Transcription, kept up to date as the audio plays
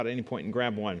at any point and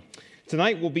grab one.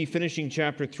 Tonight we'll be finishing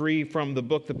chapter 3 from the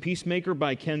book The Peacemaker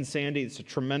by Ken Sande. It's a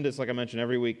tremendous, like I mentioned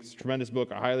every week, it's a tremendous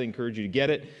book. I highly encourage you to get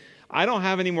it. I don't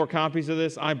have any more copies of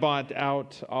this. I bought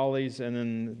out Ollie's, and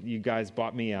then you guys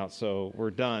bought me out, so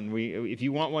we're done. If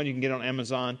you want one, you can get it on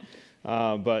Amazon,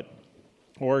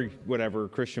 or whatever,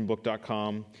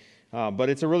 christianbook.com. But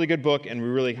it's a really good book, and we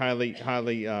really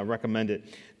highly recommend it.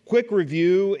 Quick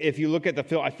review, if you look at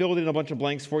I filled in a bunch of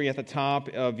blanks for you at the top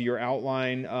of your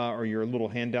outline or your little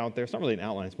handout there. It's not really an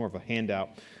outline, it's more of a handout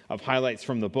of highlights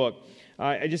from the book.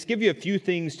 I just give you a few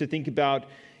things to think about.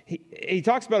 He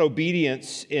talks about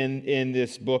obedience in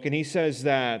this book, and he says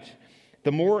that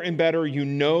the more and better you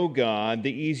know God,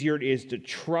 the easier it is to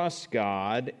trust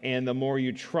God, and the more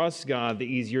you trust God, the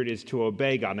easier it is to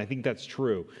obey God. And I think that's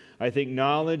true. I think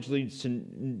knowledge leads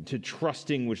to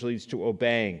trusting, which leads to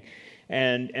obeying.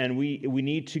 And we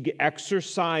need to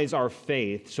exercise our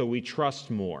faith so we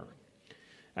trust more.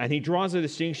 And he draws a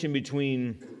distinction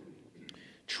between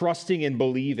trusting and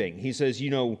believing. He says,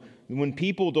 when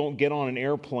people don't get on an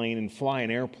airplane and fly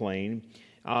an airplane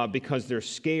because they're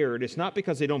scared, it's not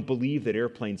because they don't believe that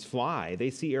airplanes fly. They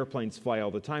see airplanes fly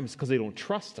all the time. It's because they don't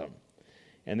trust them.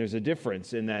 And there's a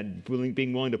difference in that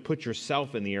being willing to put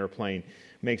yourself in the airplane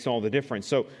makes all the difference.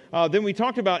 So then we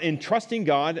talked about in trusting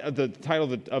God. The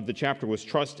title of the chapter was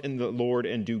Trust in the Lord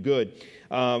and Do Good,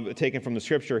 taken from the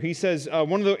scripture. He says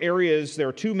one of the areas, there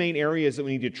are two main areas that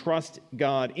we need to trust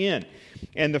God in.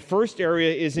 And the first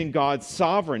area is in God's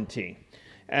sovereignty.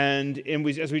 And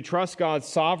as we trust God's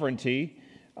sovereignty,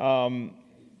 what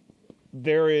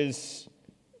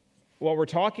we're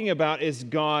talking about is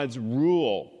God's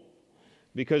rule.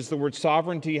 Because the word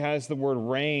sovereignty has the word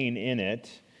reign in it.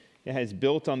 It has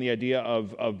built on the idea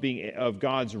of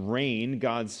God's reign,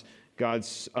 God's.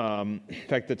 In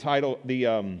fact,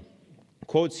 the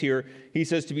quotes here. He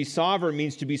says to be sovereign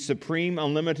means to be supreme,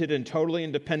 unlimited, and totally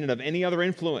independent of any other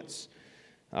influence.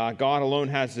 God alone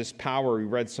has this power. We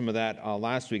read some of that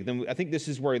last week. Then I think this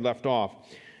is where he left off.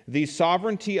 The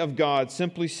sovereignty of God,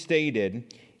 simply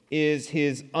stated, is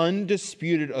his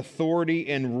undisputed authority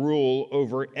and rule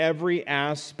over every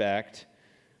aspect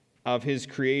of his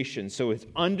creation. So it's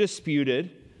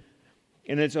undisputed,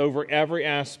 and it's over every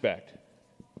aspect.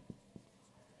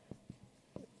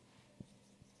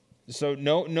 So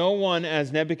no one,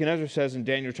 as Nebuchadnezzar says in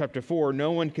Daniel chapter 4,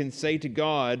 no one can say to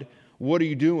God, "What are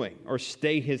you doing?" or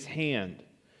stay his hand,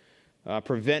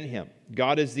 prevent him.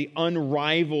 God is the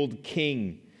unrivaled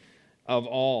king of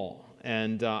all.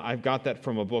 And I've got that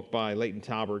from a book by Leighton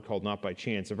Talbert called Not by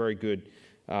Chance, a very good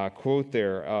quote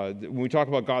there. When we talk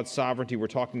about God's sovereignty, we're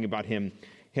talking about him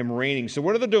reigning. So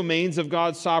what are the domains of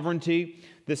God's sovereignty?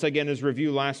 This, again, is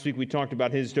review. Last week we talked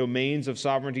about his domains of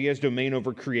sovereignty. He has domain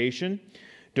over creation,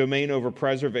 domain over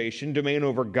preservation, domain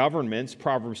over governments,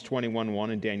 Proverbs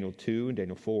 21:1 and Daniel 2 and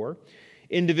Daniel 4,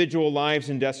 individual lives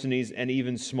and destinies, and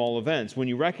even small events. When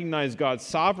you recognize God's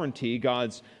sovereignty,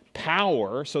 God's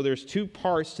power, so there's two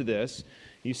parts to this.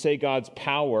 You say God's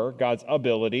power, God's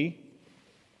ability.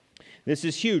 This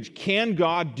is huge. Can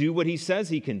God do what he says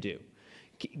he can do?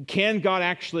 Can God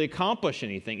actually accomplish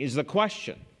anything is the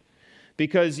question.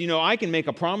 Because, I can make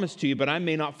a promise to you, but I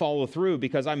may not follow through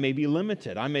because I may be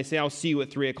limited. I may say, I'll see you at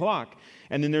 3 o'clock.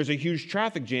 And then there's a huge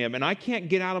traffic jam, and I can't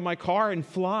get out of my car and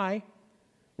fly.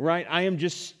 Right? I am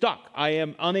just stuck. I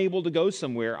am unable to go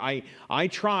somewhere. I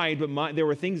tried, but there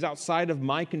were things outside of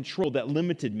my control that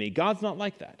limited me. God's not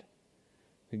like that.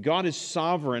 God is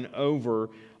sovereign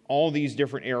over all these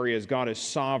different areas. God is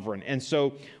sovereign. And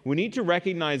so we need to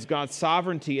recognize God's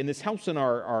sovereignty, and this helps in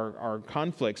our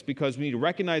conflicts because we need to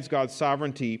recognize God's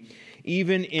sovereignty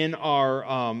even in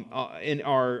our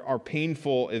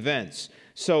painful events.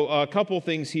 So a couple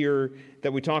things here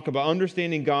that we talk about,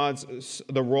 understanding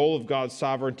the role of God's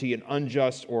sovereignty in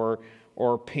unjust or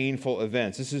painful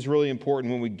events. This is really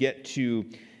important when we get to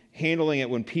handling it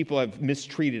when people have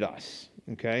mistreated us.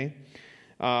 Okay?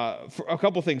 For a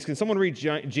couple things. Can someone read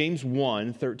James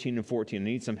 1, 13 and 14? I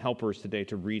need some helpers today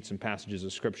to read some passages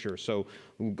of Scripture. So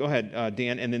go ahead,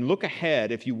 Dan, and then look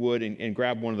ahead, if you would, and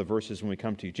grab one of the verses when we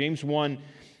come to you. James 1,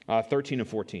 13 and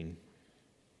 14.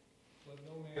 Let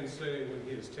no man say when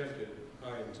he is tempted,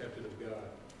 I am tempted of God.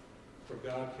 For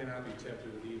God cannot be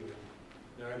tempted with evil,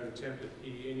 neither tempteth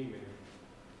he any man.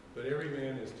 But every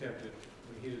man is tempted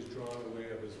when he is drawn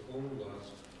away of his own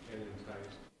lust and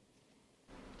enticed.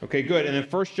 Okay, good. And then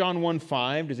 1 John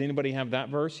 1:5. Does anybody have that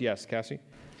verse? Yes, Cassie?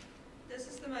 This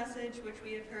is the message which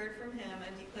we have heard from him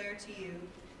and declare to you,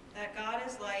 that God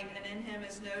is light and in him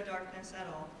is no darkness at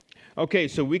all. Okay,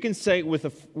 so we can say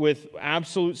with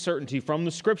absolute certainty from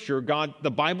the Scripture,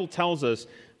 the Bible tells us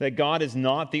that God is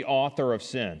not the author of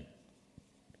sin.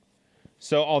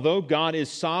 So although God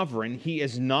is sovereign, he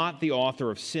is not the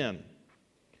author of sin.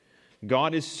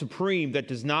 God is supreme. That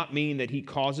does not mean that he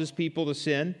causes people to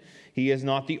sin. He is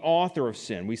not the author of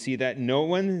sin. We see that no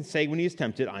one say when he is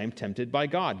tempted, I am tempted by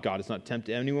God. God does not tempt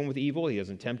anyone with evil. He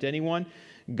doesn't tempt anyone.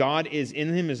 God is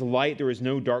in him is light. There is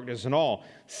no darkness at all.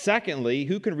 Secondly,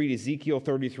 who can read Ezekiel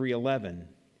 33:11?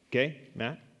 Okay,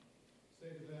 Matt? Say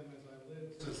to them, as I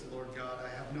live, says the Lord God, I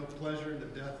have no pleasure in the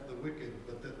death of the wicked,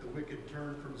 but that the wicked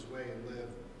turn from his way and live.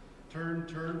 Turn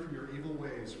from your evil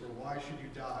ways, for why should you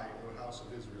die, O house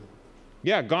of Israel?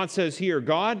 Yeah, God says here,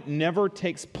 God never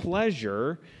takes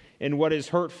pleasure in what is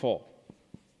hurtful.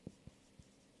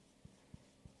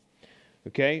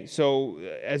 Okay, so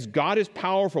as God is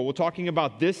powerful, we're talking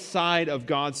about this side of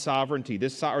God's sovereignty,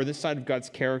 this side of God's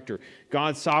character,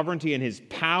 God's sovereignty and his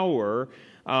power.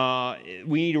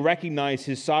 We need to recognize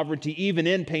his sovereignty even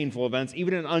in painful events,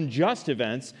 even in unjust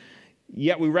events.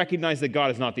 Yet we recognize that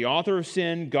God is not the author of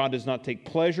sin. God does not take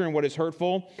pleasure in what is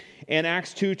hurtful. And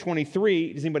Acts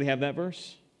 2:23, does anybody have that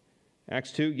verse?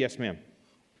 Acts 2, yes ma'am.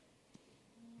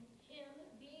 Him,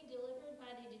 being delivered by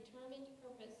the determined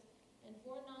purpose and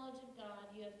foreknowledge of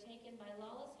God, you have taken by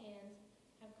lawless hands,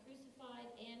 have crucified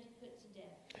and put to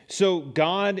death. So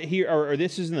God here, or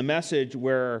this is in the message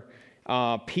where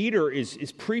Peter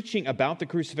is preaching about the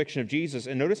crucifixion of Jesus.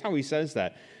 And notice how he says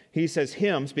that. He says,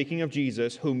 him, speaking of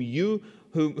Jesus, who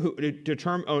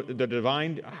determine, the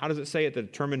divine, how does it say it? The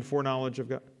determined foreknowledge of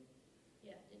God?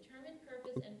 Yeah, determined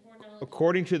purpose and foreknowledge.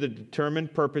 According to the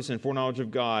determined purpose and foreknowledge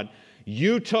of God,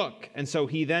 you took. And so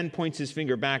he then points his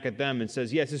finger back at them and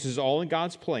says, yes, this is all in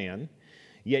God's plan,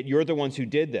 yet you're the ones who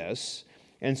did this.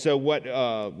 And so what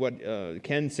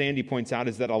Ken Sandy points out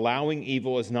is that allowing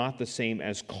evil is not the same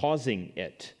as causing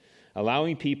it.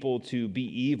 Allowing people to be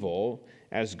evil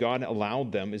as God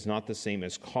allowed them is not the same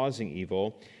as causing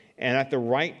evil. And at the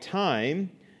right time,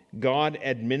 God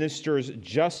administers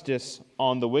justice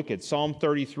on the wicked. Psalm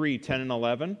 33, 10 and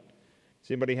 11.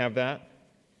 Does anybody have that?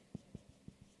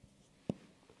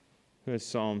 Who has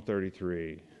Psalm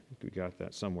 33? I think we got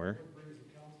that somewhere. The Lord brings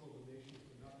the counsel of the nations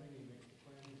to nothing, and makes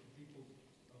the plans of the peoples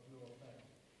of no effect.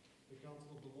 The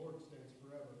counsel of the Lord stands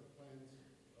forever, the plans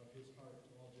of his heart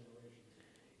to all generations.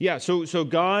 Yeah, so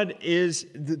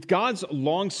God's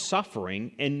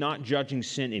long-suffering and not judging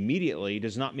sin immediately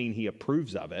does not mean he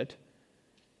approves of it.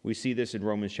 We see this in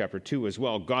Romans chapter 2 as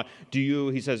well.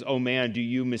 He says, oh man, do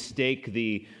you mistake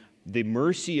the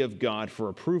mercy of God for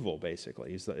approval,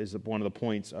 basically, is one of the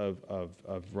points of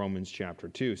Romans chapter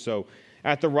 2. So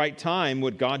at the right time,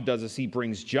 what God does is he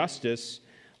brings justice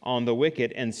on the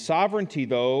wicked. And sovereignty,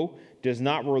 though, does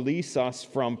not release us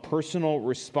from personal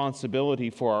responsibility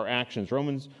for our actions.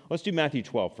 Let's do Matthew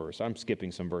 12 first. I'm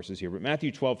skipping some verses here, but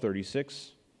Matthew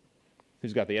 12:36.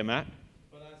 Who's got the Matt?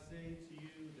 But I say to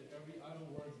you that every idle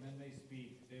word men may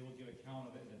speak, they will give account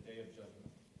of it in the day of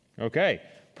judgment. Okay,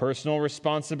 personal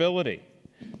responsibility.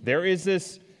 There is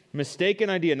this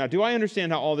mistaken idea. Now, do I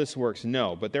understand how all this works?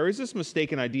 No, but there is this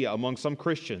mistaken idea among some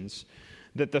Christians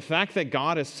that the fact that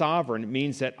God is sovereign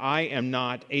means that I am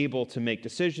not able to make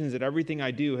decisions, that everything I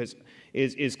do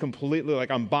is completely like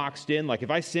I'm boxed in. Like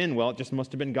if I sin, well, it just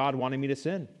must have been God wanting me to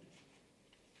sin.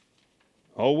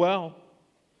 Oh, well.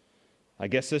 I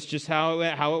guess that's just how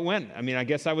it went. I mean, I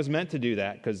guess I was meant to do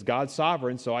that because God's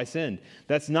sovereign, so I sinned.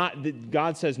 That's not,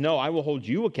 God says, no, I will hold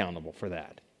you accountable for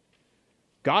that.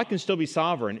 God can still be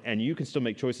sovereign, and you can still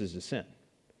make choices to sin.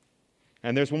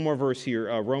 And there's one more verse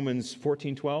here, Romans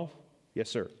 14:12. Yes,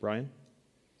 sir. Brian?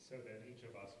 So that each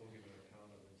of us will give an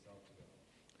account of himself to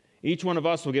God. Each one of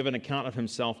us will give an account of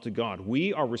himself to God.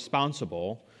 We are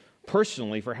responsible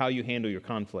personally for how you handle your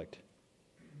conflict.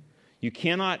 You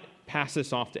cannot pass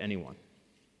this off to anyone.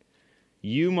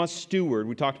 You must steward,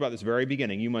 we talked about this very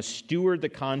beginning, you must steward the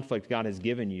conflict God has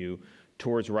given you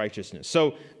towards righteousness.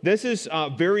 So this is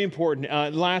very important.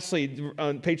 Lastly,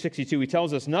 on page 62, he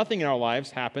tells us nothing in our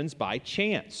lives happens by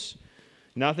chance.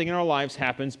 Nothing in our lives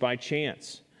happens by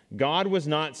chance. God was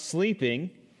not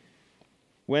sleeping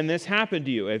when this happened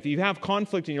to you. If you have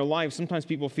conflict in your life, sometimes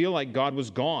people feel like God was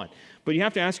gone. But you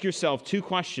have to ask yourself two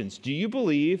questions. Do you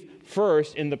believe,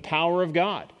 first, in the power of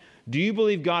God? Do you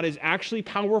believe God is actually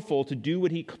powerful to do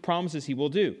what he promises he will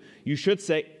do? You should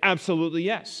say, absolutely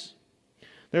yes.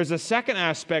 There's a second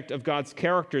aspect of God's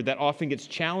character that often gets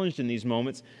challenged in these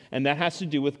moments, and that has to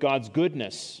do with God's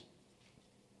goodness.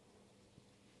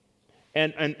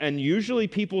 And usually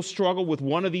people struggle with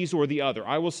one of these or the other.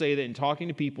 I will say that in talking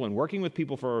to people and working with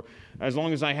people for as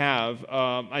long as I have,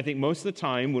 I think most of the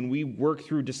time when we work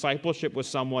through discipleship with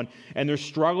someone and they're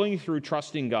struggling through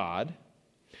trusting God,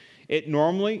 it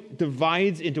normally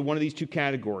divides into one of these two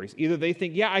categories. Either they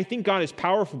think, yeah, I think God is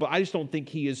powerful, but I just don't think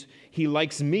he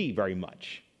likes me very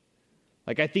much.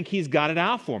 Like, I think he's got it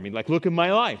out for me. Like, look at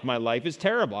my life. My life is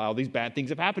terrible. All these bad things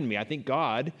have happened to me. I think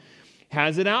God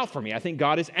has it out for me. I think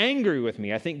God is angry with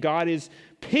me. I think God is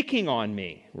picking on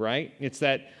me, right? It's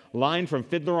that line from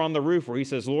Fiddler on the Roof where he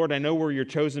says, Lord, I know we're your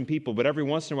chosen people, but every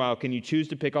once in a while, can you choose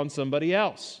to pick on somebody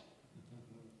else?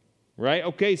 Right?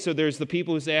 Okay, so there's the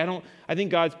people who say, I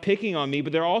think God's picking on me,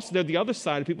 but they're the other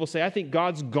side of people who say, I think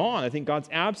God's gone. I think God's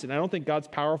absent. I don't think God's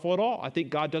powerful at all. I think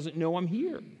God doesn't know I'm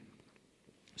here.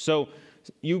 So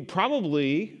you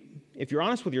probably, if you're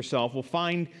honest with yourself, will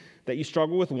find that you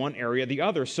struggle with one area or the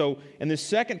other. So in the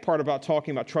second part about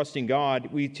talking about trusting God,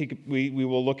 we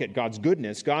will look at God's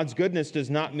goodness. God's goodness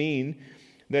does not mean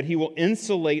that he will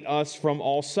insulate us from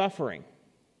all suffering.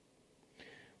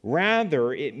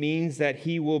 Rather, it means that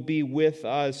he will be with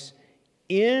us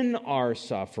in our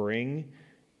suffering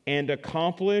and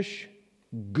accomplish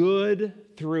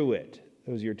good through it.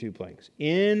 Those are your 2 blanks.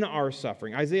 In our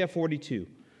suffering. Isaiah 42,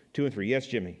 2 and 3. Yes,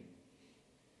 Jimmy.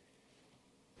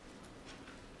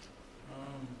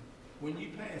 When you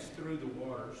pass through the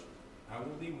waters, I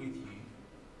will be with you,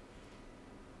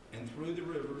 and through the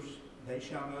rivers, they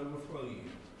shall not overflow you.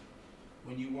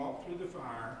 When you walk through the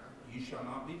fire, you shall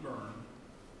not be burned,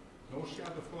 nor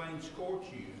shall the flame scorch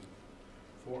you,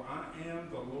 for I am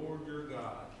the Lord your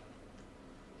God,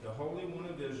 the Holy One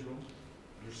of Israel,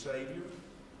 your Savior.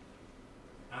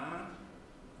 I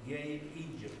gave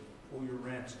Egypt for your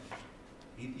ransom,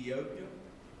 Ethiopia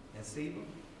and Seba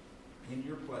in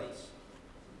your place.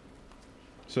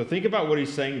 So think about what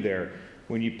he's saying there.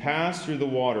 When you pass through the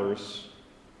waters,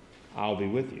 I'll be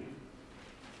with you.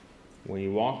 When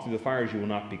you walk through the fires, you will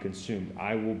not be consumed.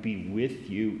 I will be with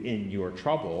you in your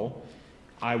trouble.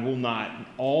 I will not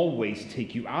always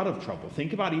take you out of trouble.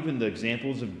 Think about even the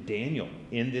examples of Daniel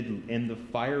in the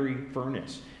fiery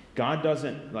furnace. God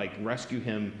doesn't rescue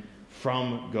him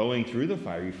from going through the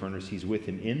fiery furnace. He's with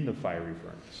him in the fiery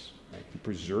furnace. Right? He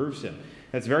preserves him.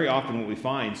 That's very often what we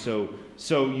find. So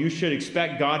you should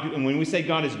expect God to, and when we say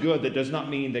God is good, that does not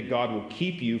mean that God will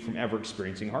keep you from ever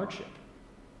experiencing hardship.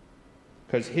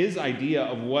 Because his idea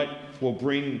of what will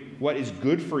bring what is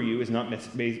good for you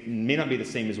may not be the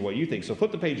same as what you think. So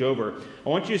flip the page over. I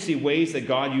want you to see ways that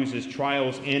God uses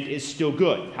trials and is still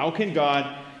good. How can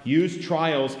God use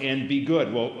trials and be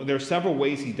good? Well, there are several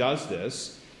ways he does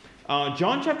this.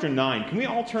 John chapter 9. Can we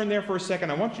all turn there for a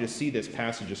second? I want you to see this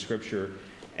passage of Scripture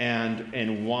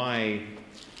and why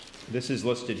this is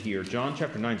listed here. John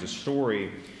chapter 9 is a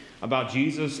story about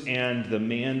Jesus and the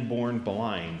man born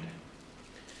blind.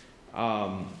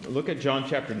 Look at John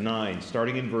chapter 9,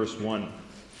 starting in verse 1.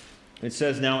 It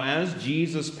says, Now as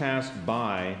Jesus passed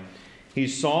by, he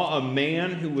saw a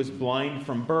man who was blind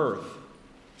from birth.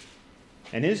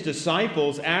 And his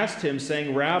disciples asked him,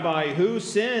 saying, Rabbi, who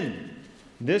sinned,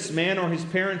 this man or his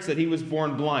parents, that he was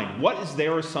born blind? What is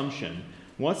their assumption?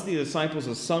 What's the disciples'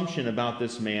 assumption about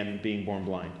this man being born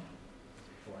blind?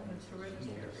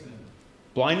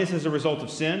 Blindness as a result of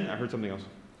sin? I heard something else.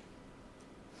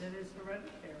 It is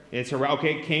Okay,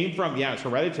 hereditary. it came from, it's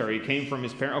hereditary. It came from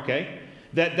his parent. Okay.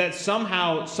 That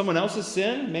somehow someone else's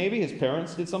sin, maybe his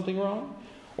parents did something wrong,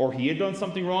 or he had done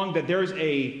something wrong, that there's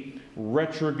a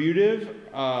retributive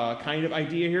kind of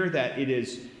idea here that it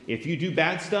is, if you do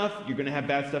bad stuff, you're going to have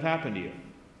bad stuff happen to you.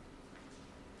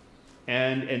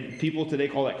 And people today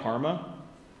call that karma.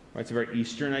 Right? It's a very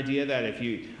Eastern idea that if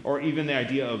you, or even the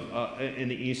idea of in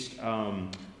the East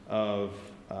of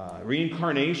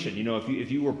reincarnation. You know, if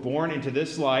you were born into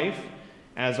this life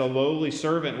as a lowly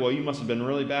servant, well, you must have been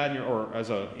really bad,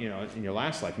 in your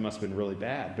last life, you must have been really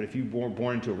bad. But if you were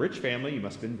born into a rich family, you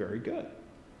must have been very good.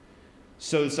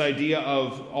 So this idea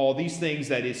of all these things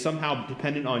that is somehow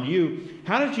dependent on you.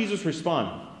 How does Jesus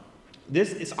respond?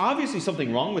 This is obviously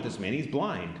something wrong with this man. He's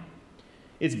blind.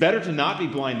 It's better to not be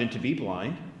blind than to be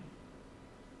blind.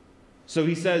 So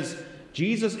he says,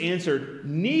 Jesus answered,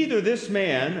 neither this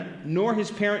man nor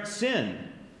his parents sinned.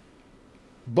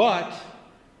 But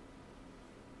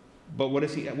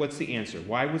what's the answer?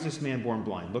 Why was this man born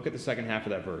blind? Look at the second half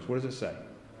of that verse. What does it say?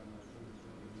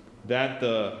 That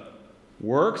the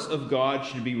works of God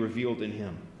should be revealed in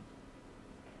him.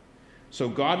 So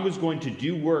God was going to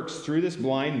do works through this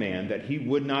blind man that he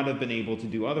would not have been able to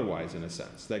do otherwise, in a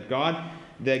sense. That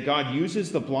God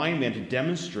uses the blind man to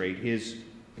demonstrate his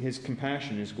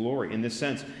compassion, his glory in this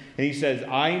sense. And he says,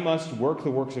 I must work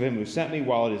the works of him who sent me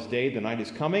while it is day. The night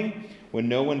is coming when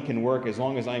no one can work. As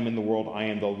long as I am in the world, I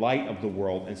am the light of the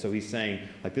world. And so he's saying,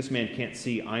 like, this man can't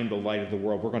see, I am the light of the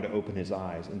world. We're going to open his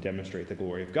eyes and demonstrate the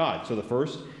glory of God. So the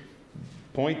first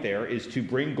point there is to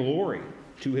bring glory.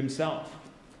 to himself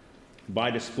by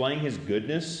displaying his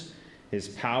goodness, his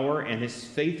power, and his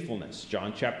faithfulness.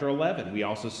 John chapter 11. We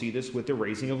also see this with the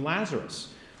raising of Lazarus,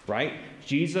 right?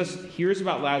 Jesus hears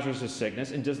about Lazarus'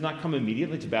 sickness and does not come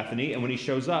immediately to Bethany. And when he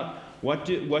shows up, what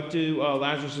do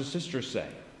Lazarus' sisters say?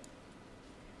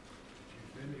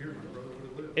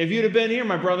 If you'd have been here,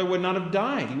 my brother would not have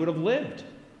died. He would have lived.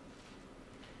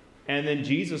 And then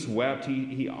Jesus wept.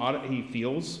 He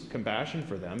feels compassion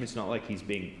for them. It's not like he's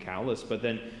being callous,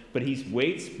 but he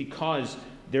waits because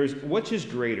which is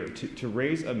greater, to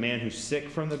raise a man who's sick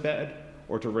from the bed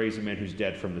or to raise a man who's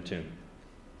dead from the tomb?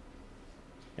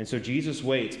 And so Jesus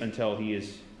waits until he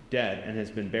is dead and has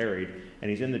been buried, and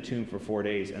he's in the tomb for 4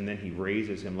 days, and then he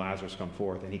raises him. Lazarus come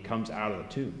forth, and he comes out of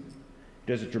the tomb.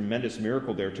 He does a tremendous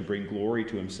miracle there to bring glory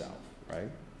to himself, right?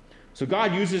 So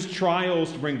God uses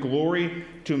trials to bring glory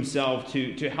to himself,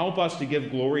 to help us to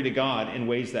give glory to God in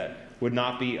ways that would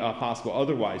not be possible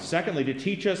otherwise. Secondly, to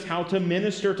teach us how to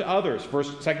minister to others. 2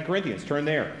 Corinthians, turn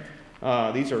there.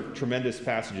 These are tremendous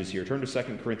passages here. Turn to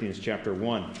 2 Corinthians chapter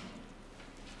 1.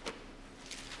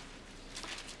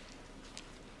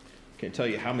 Can't tell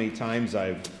you how many times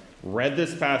I've read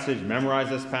this passage, memorized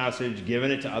this passage,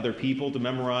 given it to other people to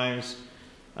memorize,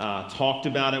 talked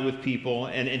about it with people.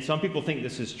 And some people think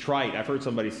this is trite. I've heard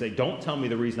somebody say, don't tell me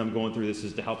the reason I'm going through this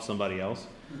is to help somebody else.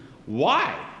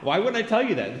 Why? Why wouldn't I tell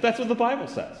you that? That's what the Bible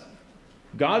says.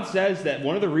 God says that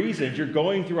one of the reasons you're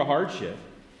going through a hardship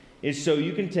is so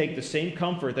you can take the same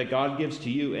comfort that God gives to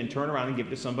you and turn around and give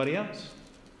it to somebody else.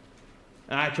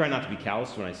 And I try not to be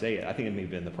callous when I say it. I think it may have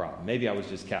been the problem. Maybe I was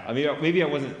just maybe I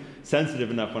wasn't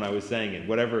sensitive enough when I was saying it,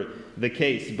 whatever the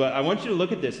case. But I want you to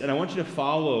look at this, and I want you to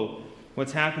follow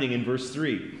what's happening in verse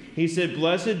 3. He said,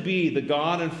 "Blessed be the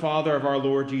God and Father of our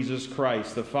Lord Jesus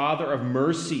Christ, the Father of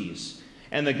mercies,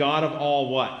 and the God of all"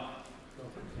 what?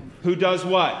 Who does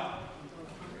what?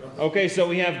 Okay, so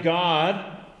we have God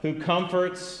who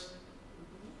comforts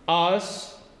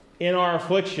us in our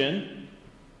affliction,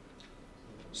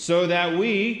 so that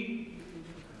we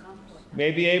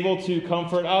may be able to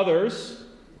comfort others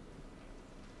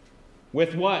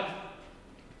with what?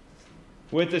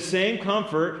 With the same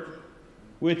comfort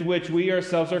with which we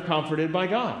ourselves are comforted by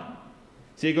God.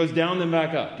 See, it goes down then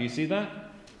back up. Do you see that?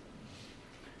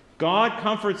 God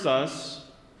comforts us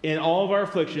in all of our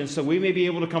afflictions so we may be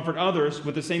able to comfort others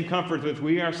with the same comfort which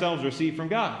we ourselves receive from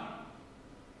God.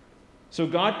 So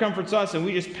God comforts us, and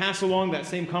we just pass along that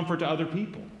same comfort to other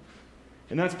people.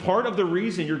 And that's part of the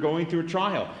reason you're going through a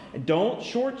trial. And don't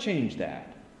shortchange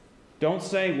that. Don't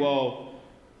say, well,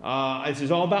 this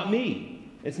is all about me.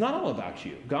 It's not all about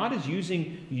you. God is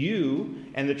using you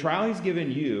and the trial he's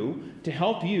given you to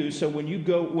help you, so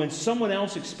when someone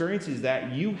else experiences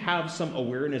that, you have some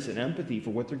awareness and empathy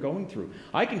for what they're going through.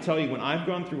 I can tell you, when I've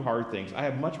gone through hard things, I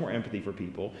have much more empathy for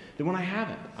people than when I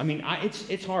haven't. I mean,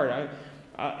 it's hard.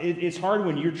 It's hard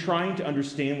when you're trying to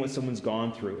understand what someone's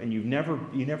gone through, and you've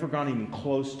never gone even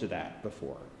close to that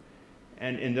before.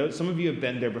 And some of you have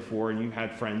been there before, and you've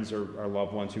had friends or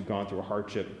loved ones who've gone through a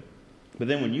hardship. But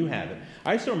then when you have it,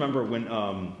 I still remember when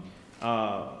when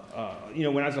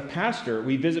I was a pastor,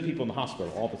 we visit people in the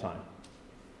hospital all the time.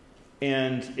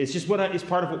 And it's just it's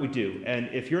part of what we do. And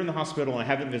if you're in the hospital and I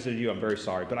haven't visited you, I'm very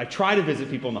sorry. But I try to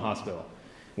visit people in the hospital.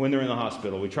 When they're in the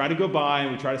hospital, we try to go by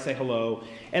and we try to say hello.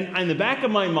 And in the back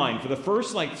of my mind, for the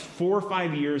first 4 or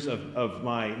 5 years of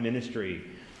my ministry,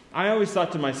 I always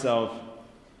thought to myself,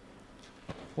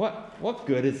 what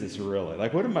good is this really?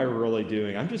 What am I really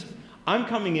doing? I'm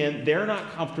coming in, they're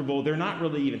not comfortable, they're not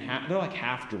really even they're like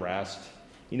half dressed.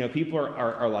 People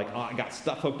are like, oh, I got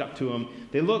stuff hooked up to them.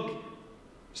 They look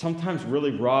sometimes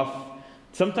really rough.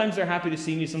 Sometimes they're happy to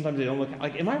see me, sometimes they don't look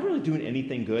like, am I really doing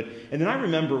anything good? And then I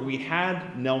remember we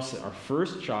had Nelson, our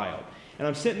first child, and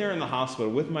I'm sitting there in the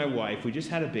hospital with my wife. We just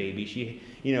had a baby.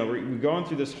 We're going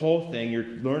through this whole thing. You're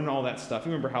learning all that stuff.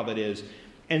 You remember how that is.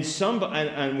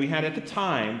 And we had at the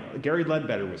time, Gary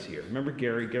Ledbetter was here. Remember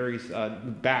Gary? Gary's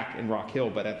back in Rock Hill,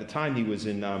 but at the time he was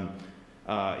in,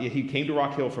 he came to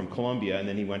Rock Hill from Columbia, and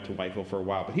then he went to Whiteville for a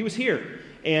while. But he was here,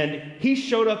 and he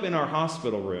showed up in our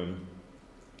hospital room.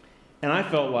 And I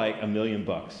felt like $1 million.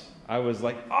 I was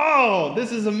like, oh,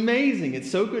 this is amazing.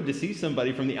 It's so good to see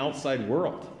somebody from the outside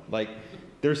world.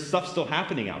 There's stuff still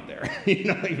happening out there,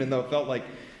 even though it felt like.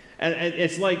 And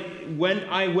it's like when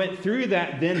I went through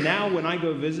that, then now when I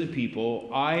go visit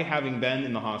people, having been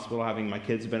in the hospital, having my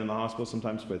kids been in the hospital,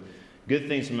 sometimes with good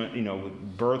things,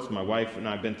 with births, my wife and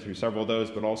I have been through several of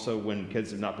those, but also when kids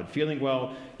have not been feeling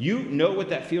well, you know what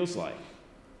that feels like.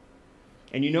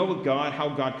 And you know how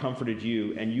God comforted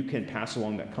you, and you can pass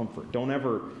along that comfort. Don't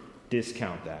ever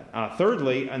discount that.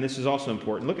 Thirdly, and this is also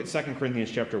important, look at 2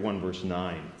 Corinthians chapter 1, verse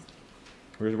 9.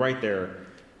 We're right there.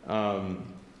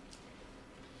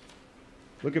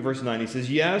 Look at verse 9. He says,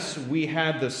 yes, we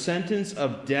had the sentence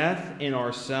of death in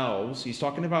ourselves. He's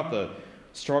talking about the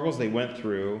struggles they went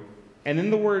through. And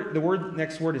then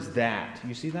next word is that.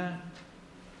 You see that?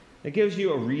 It gives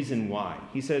you a reason why.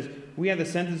 He says, we had the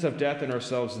sentence of death in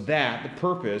ourselves, that, the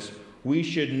purpose, we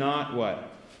should not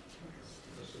what?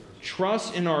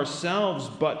 Trust in ourselves,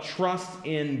 but trust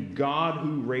in God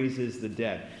who raises the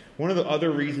dead. One of the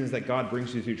other reasons that God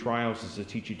brings you through trials is to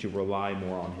teach you to rely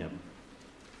more on Him.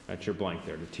 That's your blank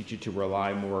there, to teach you to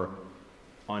rely more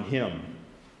on Him.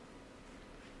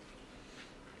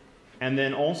 And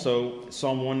then also,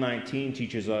 Psalm 119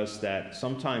 teaches us that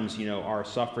sometimes, our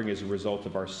suffering is a result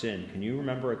of our sin. Can you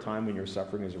remember a time when your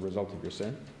suffering is a result of your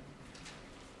sin?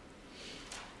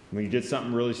 When you did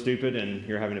something really stupid and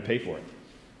you're having to pay for it.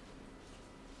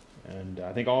 And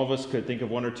I think all of us could think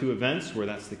of one or two events where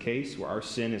that's the case, where our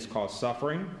sin has caused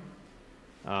suffering,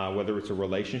 whether it's a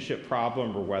relationship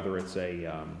problem or whether it's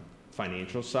a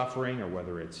financial suffering or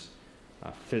whether it's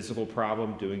a physical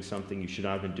problem, doing something you should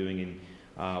not have been doing.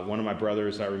 And one of my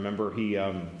brothers, I remember, he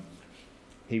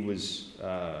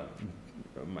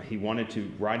wanted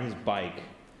to ride his bike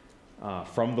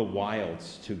from the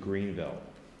wilds to Greenville,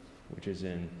 which is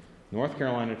in North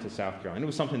Carolina to South Carolina. It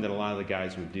was something that a lot of the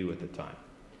guys would do at the time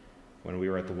when we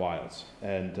were at the wilds.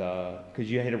 And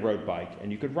because you had a road bike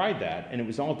and you could ride that, and it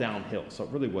was all downhill, so it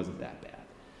really wasn't that bad.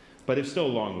 But it was still a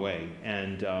long way.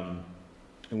 And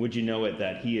would you know it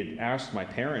that he had asked my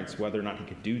parents whether or not he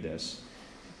could do this.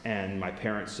 And my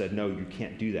parents said, no, you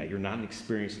can't do that. You're not an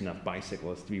experienced enough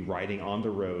bicyclist to be riding on the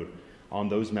road, on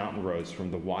those mountain roads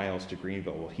from the wilds to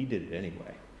Greenville. Well, he did it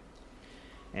anyway.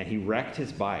 And he wrecked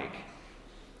his bike,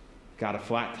 got a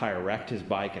flat tire, wrecked his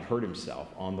bike, and hurt himself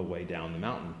on the way down the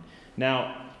mountain.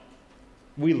 Now,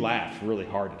 we laughed really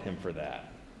hard at him for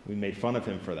that. We made fun of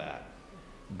him for that.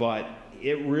 But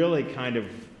it really kind of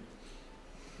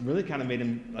made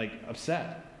him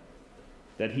upset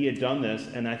that he had done this,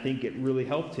 and I think it really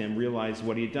helped him realize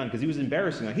what he had done, because he was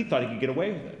embarrassing. He thought he could get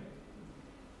away with it.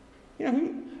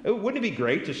 Wouldn't it be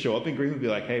great to show up in Greenville and be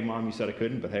like, hey, Mom, you said I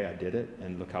couldn't, but hey, I did it,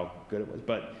 and look how good it was.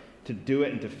 But to do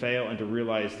it and to fail and to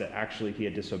realize that actually he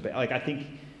had disobeyed. I think,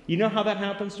 how that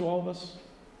happens to all of us?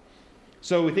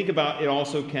 So we think about it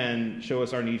also can show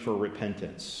us our need for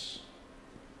repentance.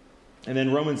 And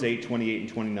then Romans 8, 28 and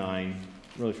 29,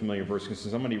 really familiar verse. Can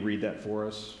somebody read that for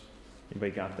us?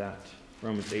 Anybody got that?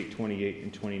 Romans 8, 28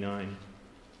 and 29.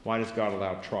 Why does God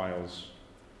allow trials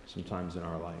sometimes in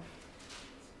our life?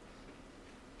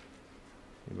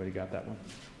 Anybody got that one?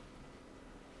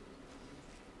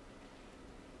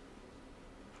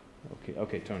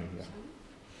 Okay, Tony. Yeah.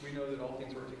 We know that all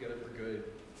things work together for good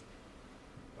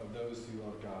of those who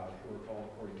love God, who are called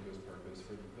according to His purpose.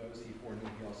 For those He foreknew,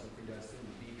 He also predestined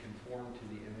to be conformed to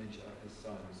the image of His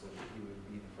Son, so that He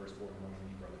would be the firstborn among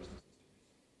many brothers and sisters.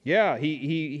 Yeah,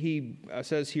 he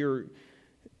says here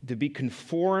to be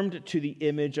conformed to the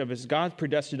image of His. God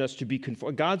predestined us to be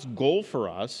conformed. God's goal for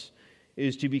us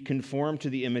is to be conformed to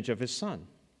the image of His Son.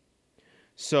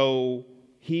 So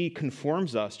He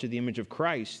conforms us to the image of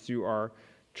Christ through our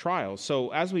trials. So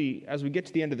as we get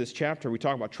to the end of this chapter, we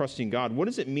talk about trusting God. What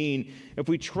does it mean if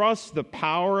we trust the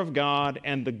power of God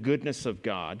and the goodness of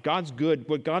God? God's good.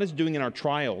 What God is doing in our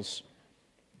trials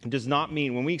does not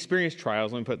mean, when we experience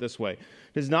trials, let me put it this way,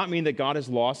 does not mean that God has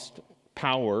lost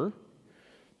power,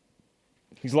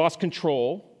 He's lost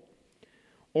control,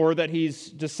 or that He's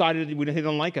decided He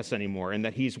doesn't like us anymore and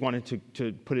that He's wanted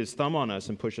to put His thumb on us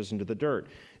and push us into the dirt.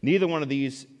 Neither one of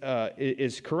these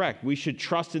is correct. We should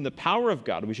trust in the power of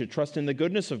God. We should trust in the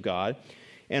goodness of God.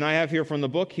 And I have here from the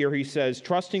book here, he says,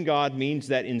 trusting God means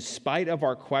that in spite of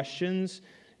our questions,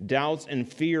 doubts,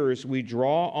 and fears, we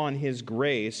draw on His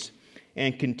grace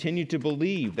and continue to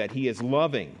believe that He is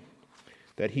loving,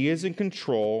 that He is in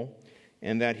control,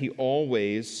 and that He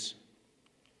always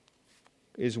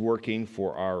is working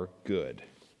for our good.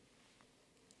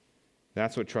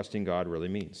 That's what trusting God really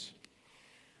means.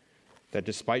 That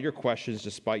despite your questions,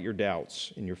 despite your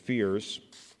doubts and your fears,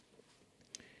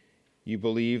 you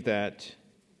believe that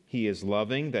He is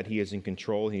loving, that He is in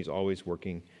control, and He's always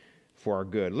working for our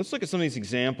good. Let's look at some of these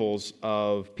examples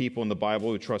of people in the Bible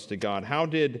who trusted God. How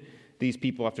did these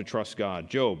people have to trust God?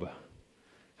 Job,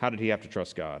 how did he have to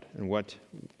trust God? And what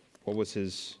was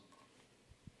his...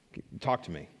 Talk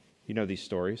to me. You know these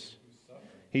stories.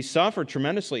 He suffered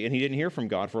tremendously, and he didn't hear from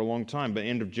God for a long time. But at the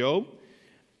end of Job,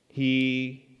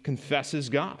 he confesses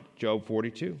God. Job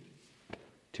 42,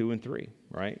 2 and 3,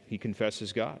 right? He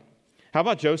confesses God. How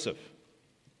about Joseph?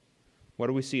 What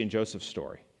do we see in Joseph's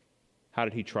story? How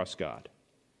did he trust God?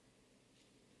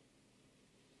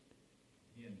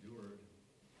 He endured.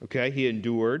 Okay, he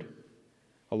endured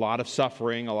a lot of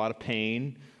suffering, a lot of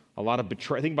pain, a lot of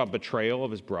betrayal. Think about betrayal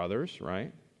of his brothers,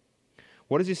 right?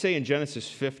 What does he say in Genesis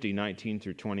 50, 19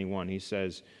 through 21? He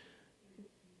says,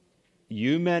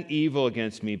 you meant evil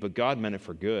against me, but God meant it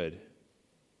for good,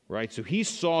 right? So he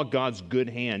saw God's good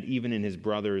hand even in his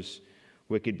brother's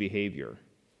wicked behavior,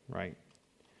 right?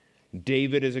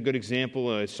 David is a good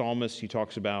example. A psalmist, he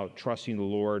talks about trusting the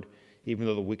Lord even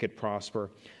though the wicked prosper.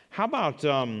 How about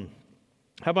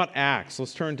Acts?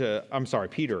 Let's turn to,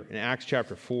 Peter in Acts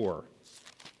chapter 4.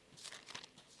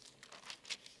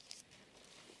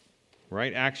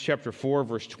 Right? Acts chapter 4,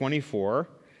 verse 24.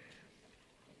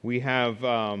 We have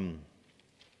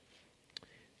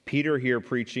Peter here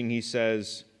preaching. He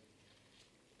says,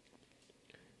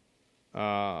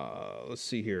 let's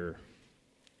see here.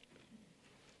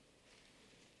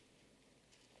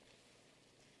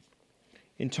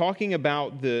 In talking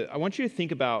about I want you to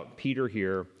think about Peter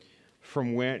here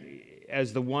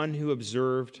as the one who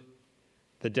observed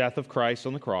the death of Christ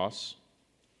on the cross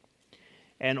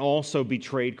and also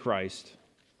betrayed Christ,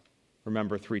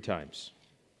 remember, 3 times.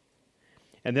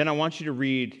 And then I want you to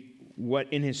read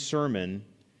in his sermon,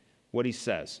 what he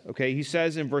says. Okay, he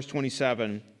says in verse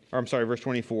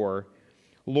 24,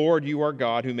 Lord, you are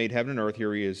God who made heaven and earth.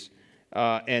 Here he is.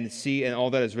 And sea and all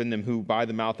that is within them, who by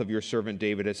the mouth of your servant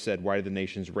David has said, why do the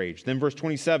nations rage? Then verse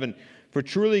 27, for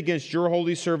truly against your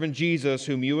holy servant Jesus,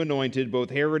 whom you anointed, both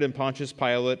Herod and Pontius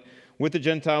Pilate, with the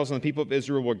Gentiles and the people of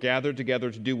Israel, were gathered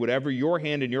together to do whatever your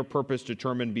hand and your purpose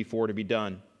determined before to be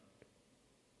done.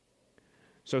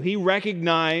 So he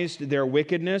recognized their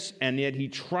wickedness, and yet he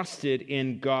trusted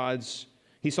in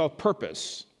he saw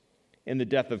purpose in the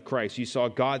death of Christ. He saw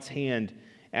God's hand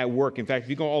at work. In fact, if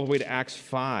you go all the way to Acts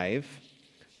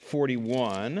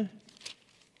 5:41,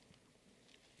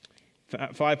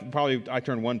 probably I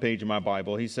turned one page in my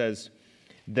Bible. He says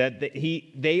that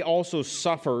they also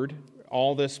suffered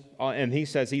all this, and he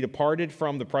says he departed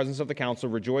from the presence of the council,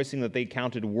 rejoicing that they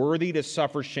counted worthy to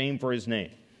suffer shame for his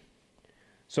name.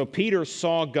 So Peter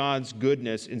saw God's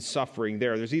goodness in suffering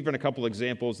there. There's even a couple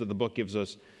examples that the book gives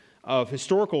us of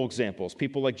historical examples.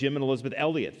 People like Jim and Elizabeth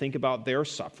Elliot. Think about their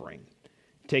suffering,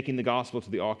 taking the gospel to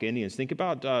the Auca Indians. Think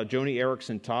about Joni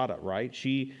Eareckson Tada, right?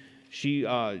 She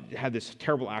had this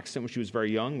terrible accident when she was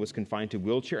very young, was confined to a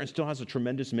wheelchair, and still has a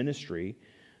tremendous ministry,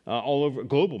 all over,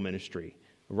 global ministry,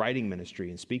 writing ministry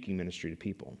and speaking ministry to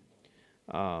people.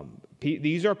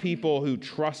 These are people who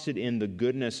trusted in the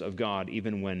goodness of God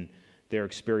even when their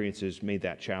experiences made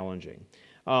that challenging.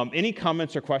 Any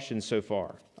comments or questions so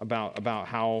far about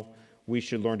how we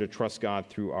should learn to trust God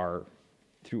through our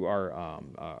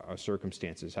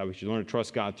circumstances, how we should learn to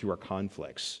trust God through our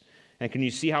conflicts? And can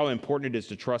you see how important it is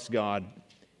to trust God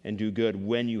and do good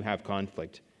when you have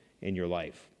conflict in your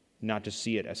life, not to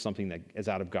see it as something that is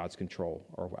out of God's control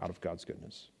or out of God's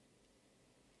goodness?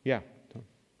 Yeah.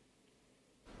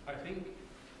 I think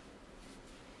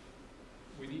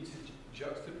we need to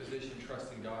juxtaposition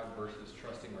trusting God versus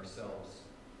trusting ourselves.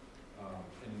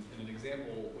 And an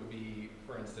example would be,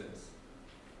 for instance,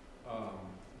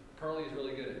 Carly is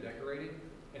really good at decorating,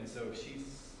 and so if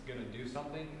she's going to do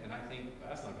something, and I think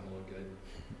that's not going to look good,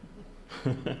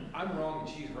 I'm wrong and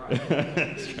she's right.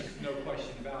 There's no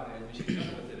question about it. And when she's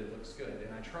done with it, it looks good,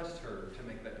 and I trust her to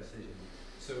make that decision.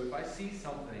 So if I see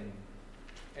something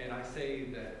and I say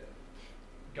that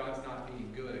God's not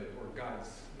being good or God's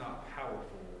not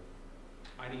powerful,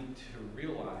 I need to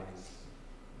realize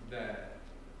that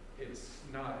it's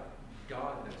not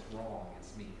God that's wrong,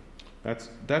 it's me.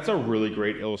 That's a really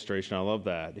great illustration. I love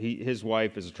that. His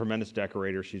wife is a tremendous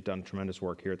decorator. She's done tremendous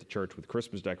work here at the church with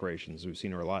Christmas decorations. We've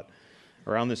seen her a lot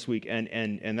around this week.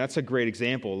 And that's a great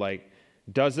example. Like,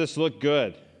 does this look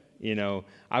good? You know,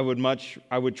 I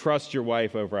would trust your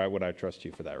wife over would I trust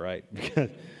you for that, right? Because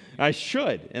I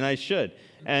should.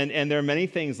 And there are many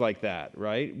things like that,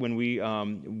 right?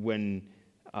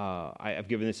 I've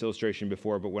given this illustration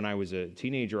before, but when I was a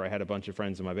teenager, I had a bunch of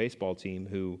friends on my baseball team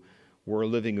who were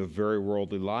living a very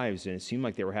worldly lives, and it seemed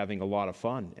like they were having a lot of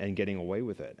fun and getting away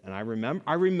with it. And I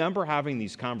remember having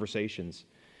these conversations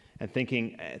and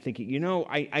thinking, you know,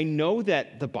 I know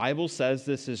that the Bible says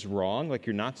this is wrong. Like,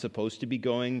 you're not supposed to be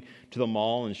going to the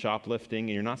mall and shoplifting,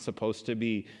 and you're not supposed to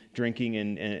be drinking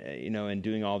and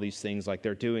doing all these things like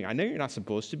they're doing. I know you're not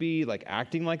supposed to be like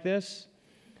acting like this.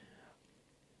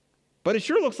 But it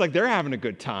sure looks like they're having a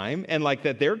good time, and like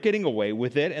that they're getting away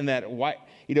with it, and that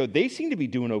they seem to be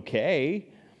doing okay.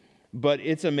 But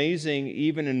it's amazing,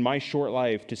 even in my short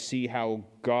life, to see how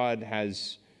God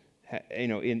has,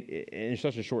 in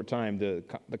such a short time, the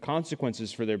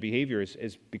consequences for their behavior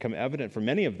has become evident for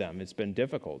many of them. It's been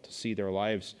difficult to see their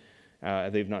lives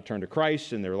They've not turned to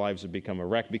Christ, and their lives have become a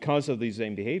wreck because of these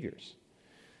same behaviors.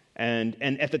 And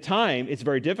at the time, it's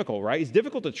very difficult, right? It's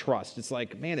difficult to trust. It's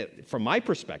like, man, from my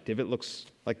perspective, it looks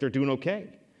like they're doing okay.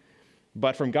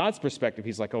 But from God's perspective,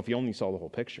 he's like, oh, if you only saw the whole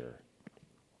picture,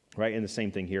 right? And the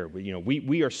same thing here.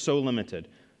 We are so limited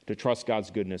to trust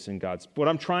God's goodness and what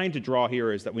I'm trying to draw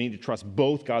here is that we need to trust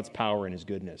both God's power and his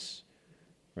goodness,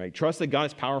 right? Trust that God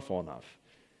is powerful enough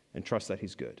and trust that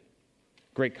he's good.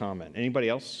 Great comment. Anybody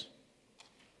else?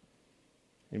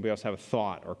 Anybody else have a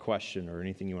thought or question or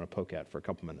anything you want to poke at for a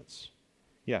couple minutes?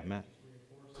 Yeah, Matt.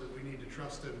 That we need to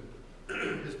trust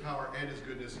in his power and his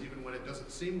goodness even when it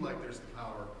doesn't seem like there's the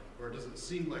power or it doesn't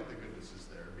seem like the goodness is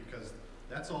there, because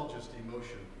that's all just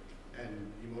emotion,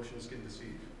 and emotions can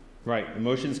deceive. Right,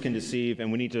 emotions can deceive,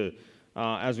 and we need to,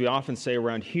 as we often say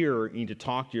around here, you need to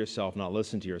talk to yourself, not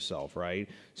listen to yourself, right?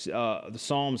 The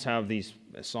Psalms have these,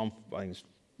 it says,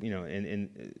 he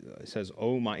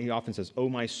often says, oh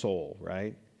my soul,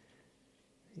 right?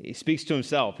 He speaks to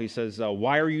himself. He says,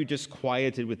 why are you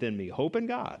disquieted within me? Hope in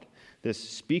God. This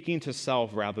speaking to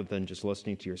self rather than just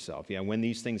listening to yourself. Yeah, when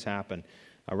these things happen,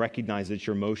 recognize that it's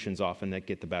your emotions often that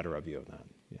get the better of you of that.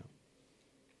 Yeah.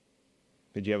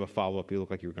 Did you have a follow-up? You look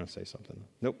like you were going to say something.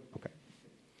 Nope? Okay.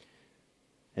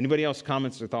 Anybody else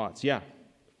comments or thoughts? Yeah.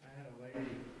 I had a lady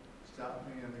stop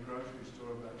me in the grocery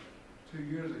store about 2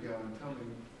 years ago and tell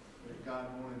me that God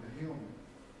wanted to heal me.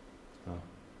 Oh.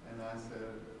 And I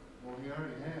said, well, he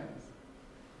already has.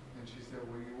 And she said,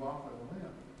 well, you walk with a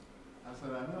limp. I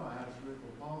said, I know I have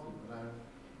cerebral palsy, but I'd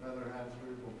rather have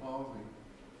cerebral palsy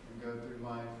and go through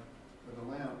life with a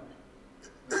limp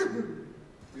than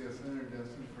be a sinner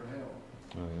destined for hell.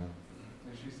 Oh, yeah.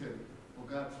 And she said, well,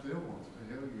 God still wants to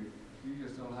heal you. You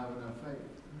just don't have enough faith.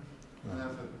 And I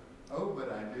said, oh, but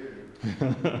I do.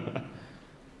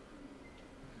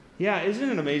 Yeah, isn't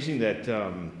it amazing that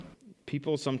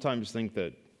people sometimes think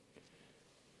that,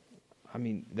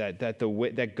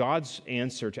 that God's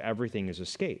answer to everything is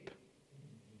escape.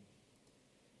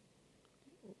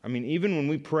 I mean, even when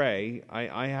we pray,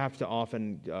 I have to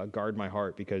often guard my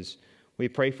heart because we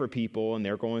pray for people and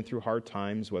they're going through hard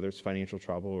times, whether it's financial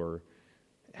trouble or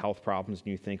health problems, and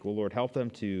you think, well, Lord, help them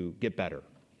to get better.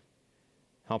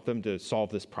 Help them to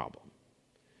solve this problem.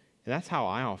 And that's how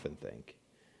I often think.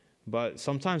 But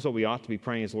sometimes what we ought to be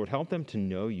praying is, Lord, help them to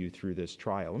know you through this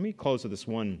trial. Let me close with this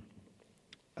one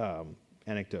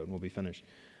anecdote and we'll be finished.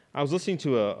 I was listening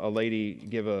to a lady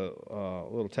give a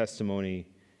little testimony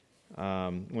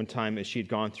one time as she'd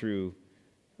gone through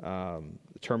a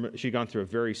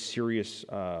very serious,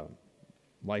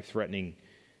 life-threatening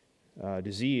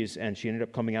disease, and she ended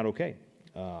up coming out okay.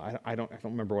 I don't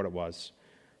remember what it was,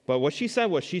 but what she said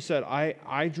was,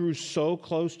 I drew so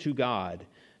close to God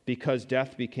because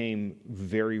death became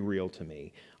very real to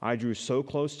me. I drew so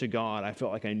close to God, I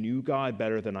felt like I knew God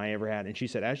better than I ever had. And she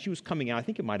said, as she was coming out, I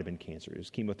think it might have been cancer, it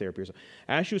was chemotherapy or something.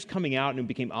 As she was coming out and it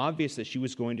became obvious that she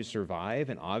was going to survive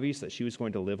and obvious that she was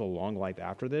going to live a long life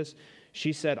after this,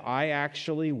 she said, I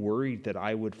actually worried that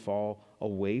I would fall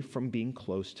away from being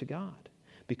close to God.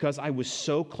 Because I was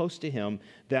so close to him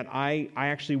that I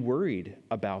actually worried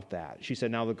about that. She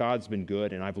said, now that God's been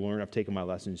good and I've taken my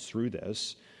lessons through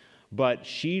this. But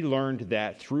she learned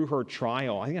that through her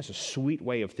trial, I think that's a sweet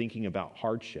way of thinking about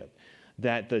hardship,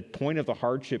 that the point of the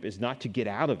hardship is not to get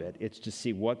out of it, it's to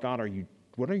see what are you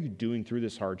doing through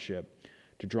this hardship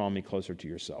to draw me closer to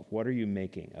yourself? What are you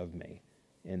making of me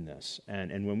in this?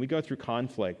 And when we go through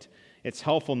conflict, it's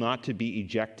helpful not to be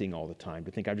ejecting all the time,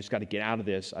 to think I've just got to get out of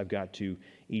this, I've got to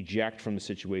eject from the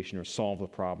situation or solve the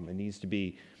problem. It needs to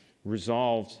be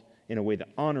resolved in a way that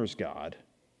honors God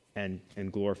and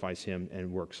glorifies him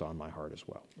and works on my heart as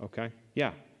well. Okay? Yeah.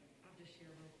 I'll just share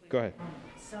real quick. Go ahead.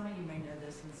 Some of you may know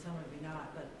this and some of you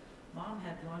not, but Mom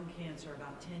had lung cancer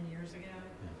about 10 years ago.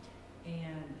 Yeah.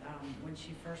 And when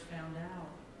she first found out,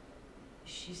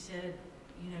 she said,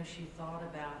 she thought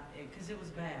about it, because it was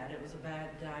bad. It was a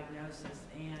bad diagnosis.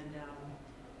 And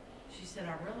she said,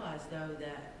 I realized, though,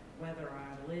 that whether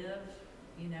I live,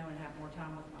 and have more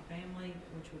time with my family,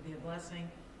 which would be a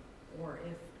blessing, or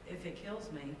if it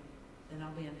kills me, then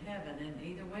I'll be in heaven. And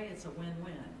either way, it's a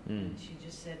win-win. And she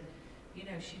just said,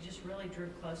 she just really drew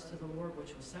close to the Lord,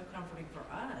 which was so comforting for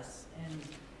us and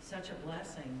such a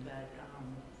blessing. But,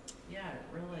 it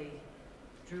really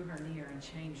drew her near and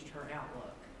changed her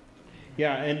outlook.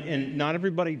 Yeah, and not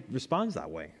everybody responds that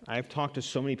way. I've talked to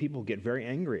so many people who get very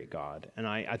angry at God. And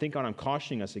I think what I'm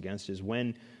cautioning us against is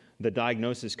when the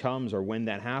diagnosis comes or when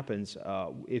that happens,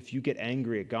 if you get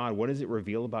angry at God, what does it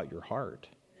reveal about your heart?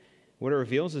 What it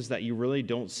reveals is that you really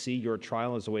don't see your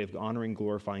trial as a way of honoring,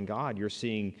 glorifying God. You're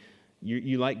seeing,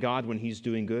 you like God when he's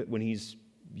doing good, when he's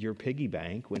your piggy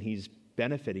bank when he's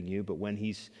benefiting you, but when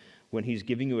he's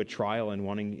giving you a trial and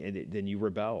wanting, then you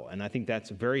rebel. And I think that's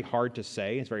very hard to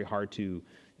say. It's very hard to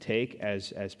take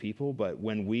as people. But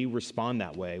when we respond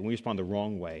that way, when we respond the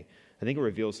wrong way, I think it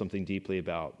reveals something deeply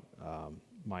about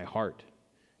my heart,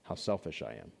 how selfish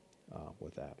I am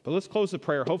with that. But let's close the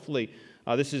prayer. Hopefully,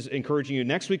 this is encouraging you.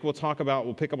 Next week, we'll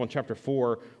pick up on chapter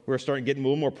 4. We're starting getting a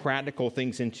little more practical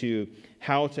things into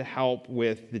how to help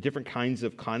with the different kinds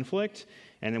of conflict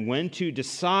and when to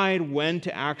decide when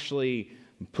to actually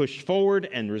push forward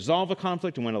and resolve a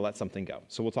conflict and when to let something go.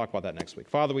 So we'll talk about that next week.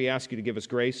 Father, we ask you to give us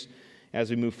grace as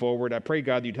we move forward. I pray,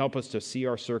 God, that you'd help us to see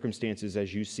our circumstances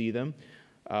as you see them.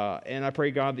 And I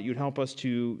pray, God, that you'd help us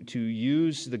to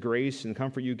use the grace and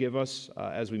comfort you give us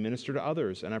as we minister to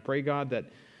others. And I pray, God,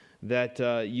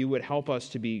 that you would help us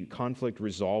to be conflict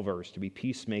resolvers, to be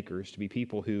peacemakers, to be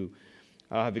people who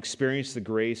have experienced the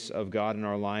grace of God in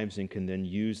our lives and can then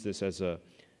use this as a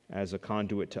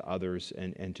conduit to others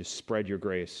and to spread your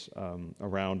grace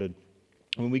around it.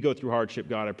 When we go through hardship,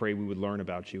 God, I pray we would learn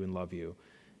about you and love you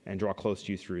and draw close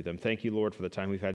to you through them. Thank you, Lord, for the time we've had